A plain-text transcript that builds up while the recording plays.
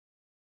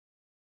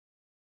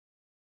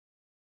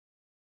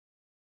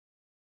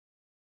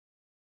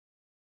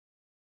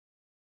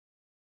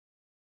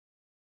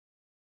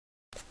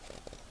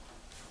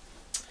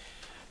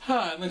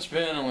Hi,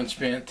 lunchman on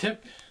lunchman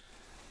tip.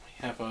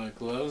 We have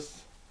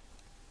gloves.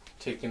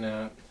 Taking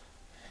out.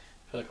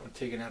 I feel like I'm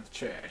taking out the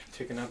trash,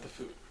 taking out the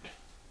food.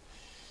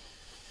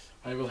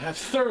 I will have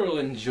thorough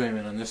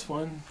enjoyment on this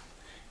one.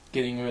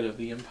 Getting rid of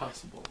the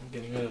impossible.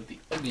 Getting rid of the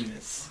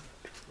ugliness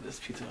of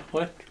this pizza.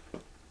 What?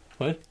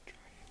 What?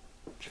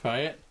 Try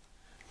it?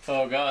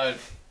 Oh God.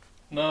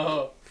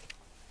 No.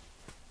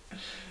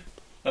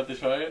 Not to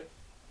try it?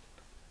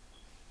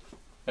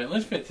 My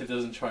lunchman tip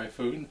doesn't try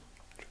food.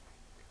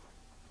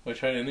 Will I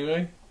try it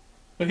anyway?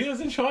 But he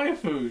doesn't try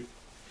food.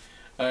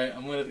 Alright,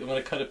 I'm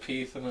gonna cut a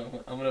piece and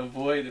I'm gonna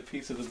avoid a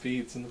piece of the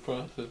beets in the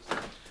process.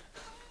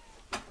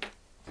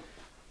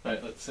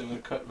 Alright, let's see, I'm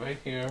gonna cut right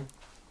here.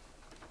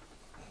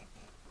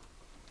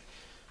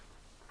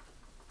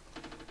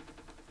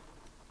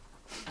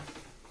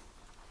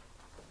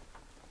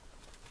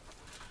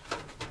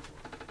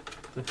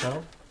 The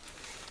hell?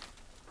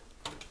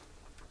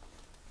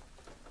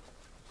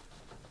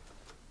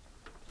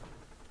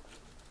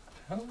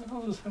 How the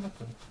hell does this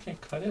happen? I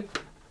can't cut it.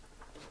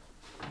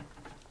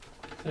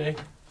 See?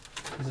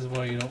 This is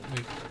why you don't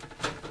make...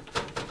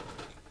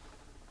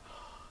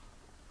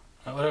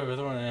 whatever,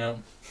 throwing it out.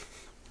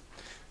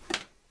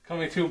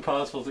 Becoming too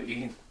impossible to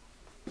eat.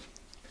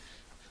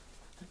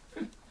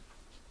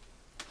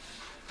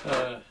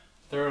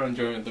 Thorough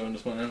enjoyment throwing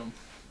this one out.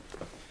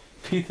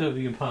 Pizza of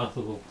the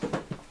impossible.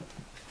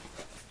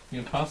 The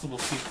impossible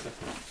pizza.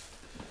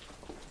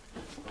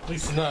 At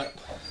least not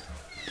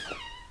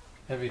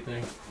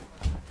everything.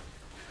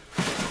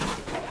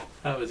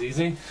 That was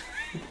easy.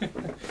 And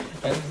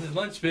this is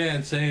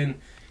lunchman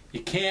saying you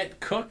can't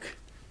cook.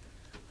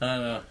 I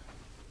don't know.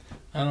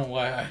 I don't know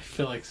why I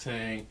feel like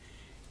saying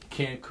you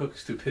can't cook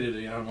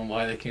stupidity. I don't know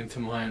why that came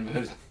to mind,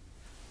 but I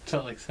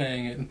felt like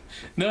saying it.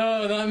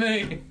 No, not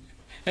me.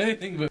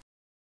 Anything but